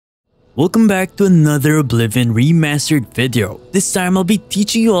Welcome back to another Oblivion Remastered video. This time I'll be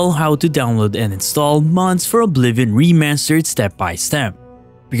teaching you all how to download and install mods for Oblivion Remastered step by step.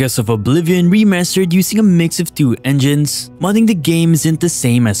 Because of Oblivion Remastered using a mix of two engines, modding the game isn't the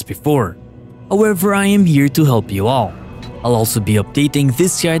same as before. However, I am here to help you all. I'll also be updating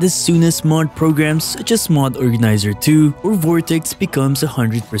this guide as soon as mod programs such as Mod Organizer 2 or Vortex becomes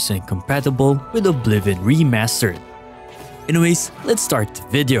 100% compatible with Oblivion Remastered. Anyways, let's start the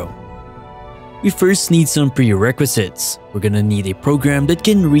video. We first need some prerequisites. We're gonna need a program that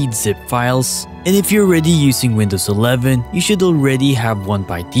can read zip files, and if you're already using Windows 11, you should already have one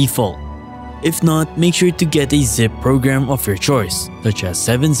by default. If not, make sure to get a zip program of your choice, such as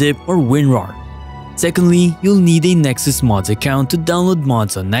 7-zip or WinRAR. Secondly, you'll need a Nexus Mods account to download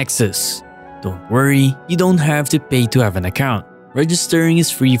mods on Nexus. Don't worry, you don't have to pay to have an account. Registering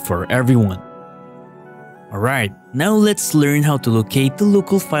is free for everyone. Alright, now let's learn how to locate the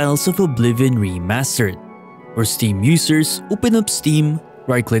local files of Oblivion Remastered. For Steam users, open up Steam,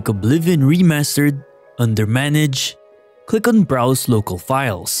 right-click Oblivion Remastered, under Manage, click on Browse Local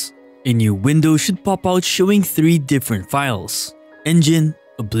Files. A new window should pop out showing three different files: Engine,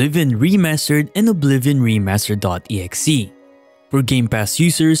 Oblivion Remastered, and Oblivion Remastered.exe. For Game Pass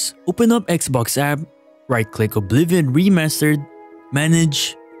users, open up Xbox app, right-click Oblivion Remastered,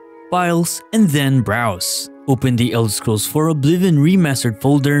 Manage, Files, and then Browse. Open the Elder Scrolls 4 Oblivion Remastered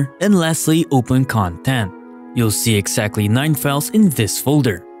folder, and lastly open Content. You'll see exactly 9 files in this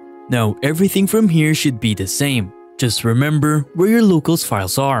folder. Now everything from here should be the same. Just remember where your locals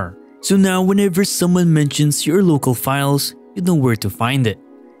files are. So now whenever someone mentions your local files, you know where to find it.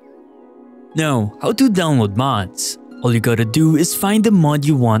 Now, how to download mods? All you gotta do is find the mod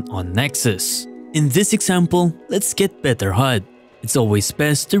you want on Nexus. In this example, let's get Better HUD. It's always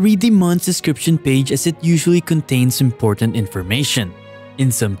best to read the mod's description page as it usually contains important information.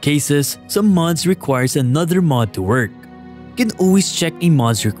 In some cases, some mods requires another mod to work. You can always check a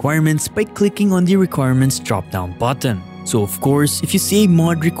mod's requirements by clicking on the requirements drop-down button. So of course, if you see a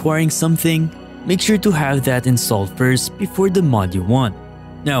mod requiring something, make sure to have that installed first before the mod you want.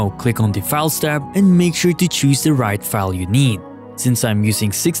 Now click on the Files tab and make sure to choose the right file you need. Since I'm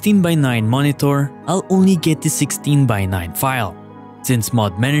using 16:9 monitor, I'll only get the 16:9 file. Since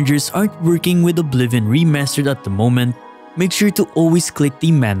mod managers aren't working with Oblivion Remastered at the moment, make sure to always click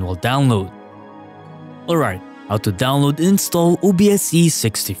the manual download. Alright, how to download and install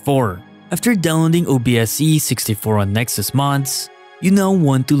OBSE64. After downloading OBSE64 on Nexus Mods, you now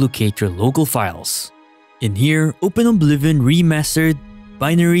want to locate your local files. In here, open Oblivion Remastered,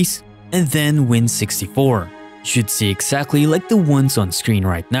 Binaries, and then Win64. You should see exactly like the ones on screen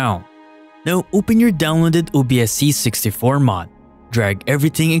right now. Now open your downloaded OBSE64 mod. Drag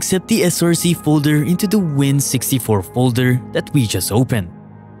everything except the SRC folder into the Win64 folder that we just opened.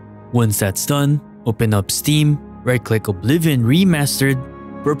 Once that's done, open up Steam, right-click Oblivion Remastered,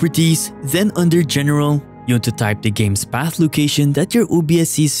 Properties, then under General, you want to type the game's path location that your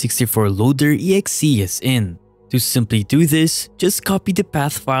OBSE64 loader exe is in. To simply do this, just copy the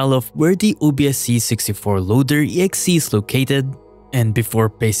path file of where the OBSE64 loader exe is located, and before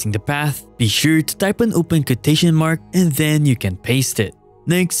pasting the path, be sure to type an open quotation mark and then you can paste it.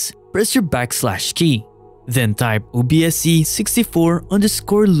 Next, press your backslash key. Then type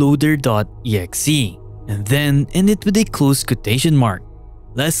OBSE64_loader.exe and then end it with a close quotation mark.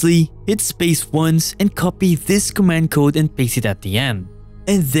 Lastly, hit space once and copy this command code and paste it at the end.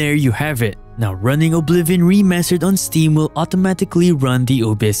 And there you have it. Now running Oblivion Remastered on Steam will automatically run the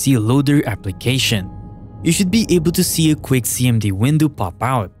OBSE loader application. You should be able to see a quick CMD window pop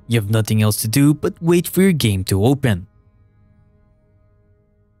out. You have nothing else to do but wait for your game to open.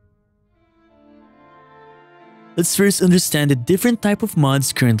 Let's first understand the different type of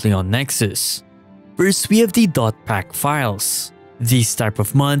mods currently on Nexus. First, we have the .pack files. These type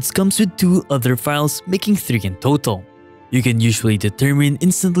of mods comes with 2 other files, making 3 in total. You can usually determine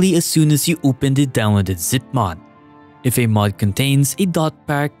instantly as soon as you open the downloaded zip mod. If a mod contains a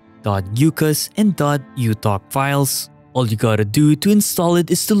 .pack, .ucus, and .utalk files, all you gotta do to install it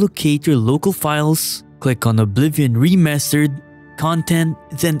is to locate your local files, click on Oblivion Remastered, Content,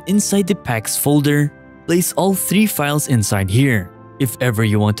 then inside the packs folder, place all 3 files inside here. If ever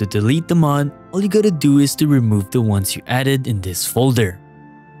you want to delete the mod, all you gotta do is to remove the ones you added in this folder.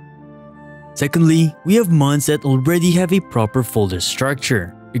 Secondly, we have mods that already have a proper folder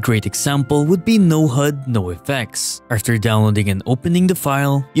structure. A great example would be No HUD, No Effects. After downloading and opening the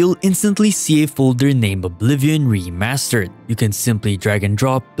file, you'll instantly see a folder named Oblivion Remastered. You can simply drag and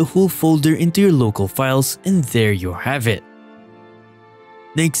drop the whole folder into your local files and there you have it.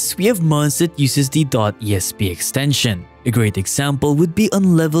 Next, we have mods that uses the .esp extension. A great example would be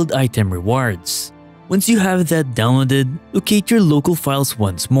Unleveled item rewards. Once you have that downloaded, locate your local files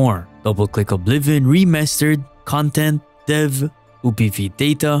once more. Double-click Oblivion Remastered, Content, Dev, OBV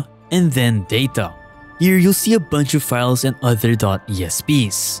Data, and then Data. Here you'll see a bunch of files and other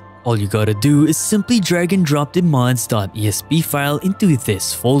 .esps. All you gotta do is simply drag and drop the mods.esp file into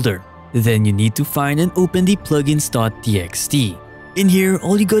this folder. Then you need to find and open the plugins.txt. In here,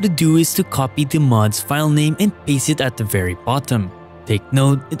 all you gotta do is to copy the mods file name and paste it at the very bottom. Take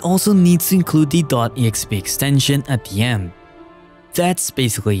note, it also needs to include the .exp extension at the end. That's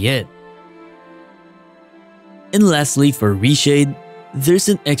basically it. And lastly, for Reshade, there's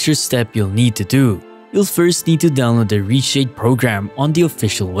an extra step you'll need to do. You'll first need to download the Reshade program on the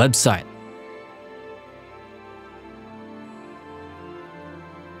official website.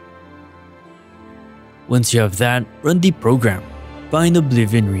 Once you have that, run the program. Find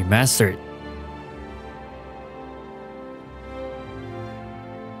Oblivion Remastered.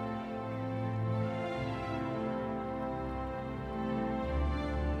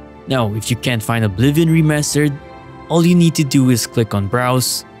 Now, if you can't find Oblivion Remastered, all you need to do is click on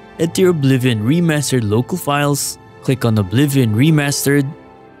Browse, head to your Oblivion Remastered local files, click on Oblivion Remastered,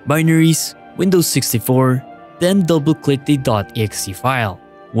 Binaries, Windows 64, then double-click the .exe file.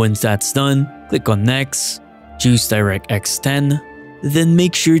 Once that's done, click on Next, choose DirectX 10, then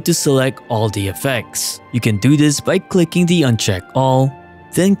make sure to select all the effects. You can do this by clicking the Uncheck All,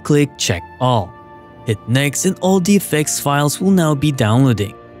 then click Check All. Hit Next and all the effects files will now be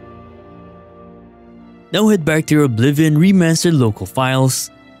downloading. Now head back to your Oblivion Remastered local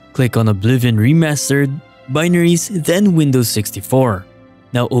files, click on Oblivion Remastered, Binaries, then Windows 64.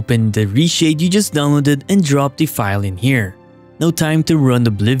 Now open the Reshade you just downloaded and drop the file in here. Now time to run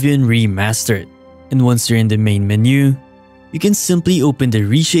Oblivion Remastered. And once you're in the main menu, you can simply open the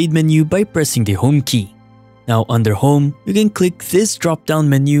Reshade menu by pressing the Home key. Now under Home, you can click this drop-down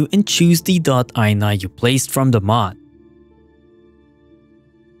menu and choose the .ini you placed from the mod.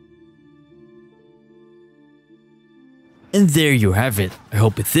 And there you have it. I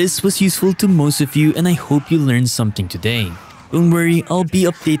hope this was useful to most of you and I hope you learned something today. Don't worry, I'll be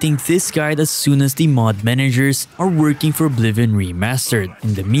updating this guide as soon as the mod managers are working for Oblivion Remastered.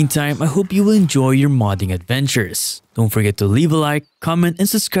 In the meantime, I hope you will enjoy your modding adventures. Don't forget to leave a like, comment, and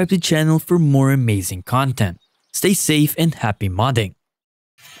subscribe to the channel for more amazing content. Stay safe and happy modding!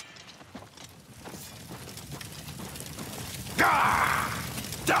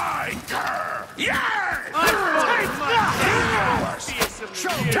 Die, cur! Yeah!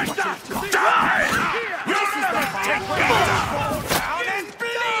 Take that! Die! You'll never take me down!